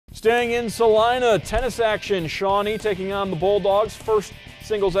Staying in Celina, tennis action. Shawnee taking on the Bulldogs. First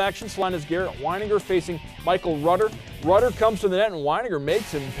singles action, Celina's Garrett Weininger facing Michael Rudder. Rudder comes to the net and Weininger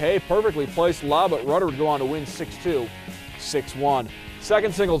makes him pay. Perfectly placed lob, but Rudder would go on to win 6-2, 6-1.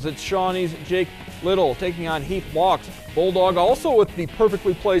 Second singles, it's Shawnee's Jake Little taking on Heath Walks. Bulldog also with the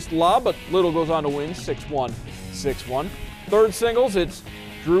perfectly placed lob, but Little goes on to win 6-1, 6-1. Third singles, it's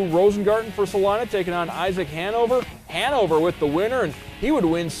Drew Rosengarten for Celina taking on Isaac Hanover. Hanover with the winner, and he would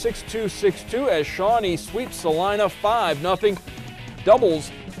win 6-2, 6-2 as Shawnee sweeps Celina 5-0.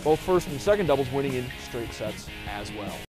 Doubles, both first and second doubles winning in straight sets as well.